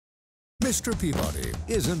Mr. Peabody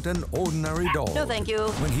isn't an ordinary dog. No, thank you.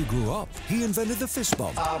 When he grew up, he invented the fist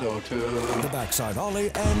bump, Auto-tune. the backside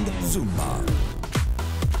ollie, and Zumba.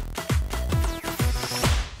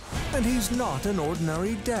 And he's not an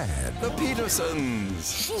ordinary dad. The Petersons.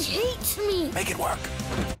 She hates me. Make it work.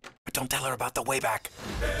 But don't tell her about the way back.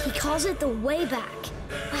 He calls it the way back.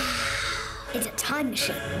 It's a time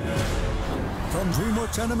machine. From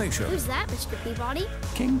DreamWorks Animation, Who's that, Mr. Peabody?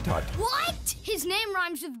 King Tut. What? His name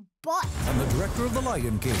rhymes with butt. and the director of The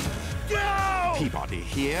Lion King, Peabody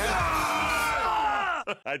here.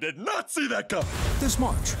 I did not see that coming. this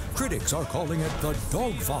March, critics are calling it the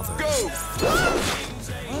Dog Father Go!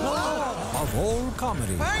 of all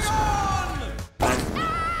comedies.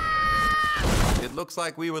 It looks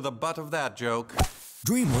like we were the butt of that joke.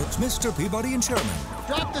 DreamWorks Mr. Peabody and Sherman.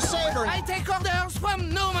 Drop the saber. I take orders from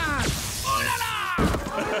no man. Ooh la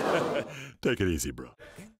la! Take it easy, bro.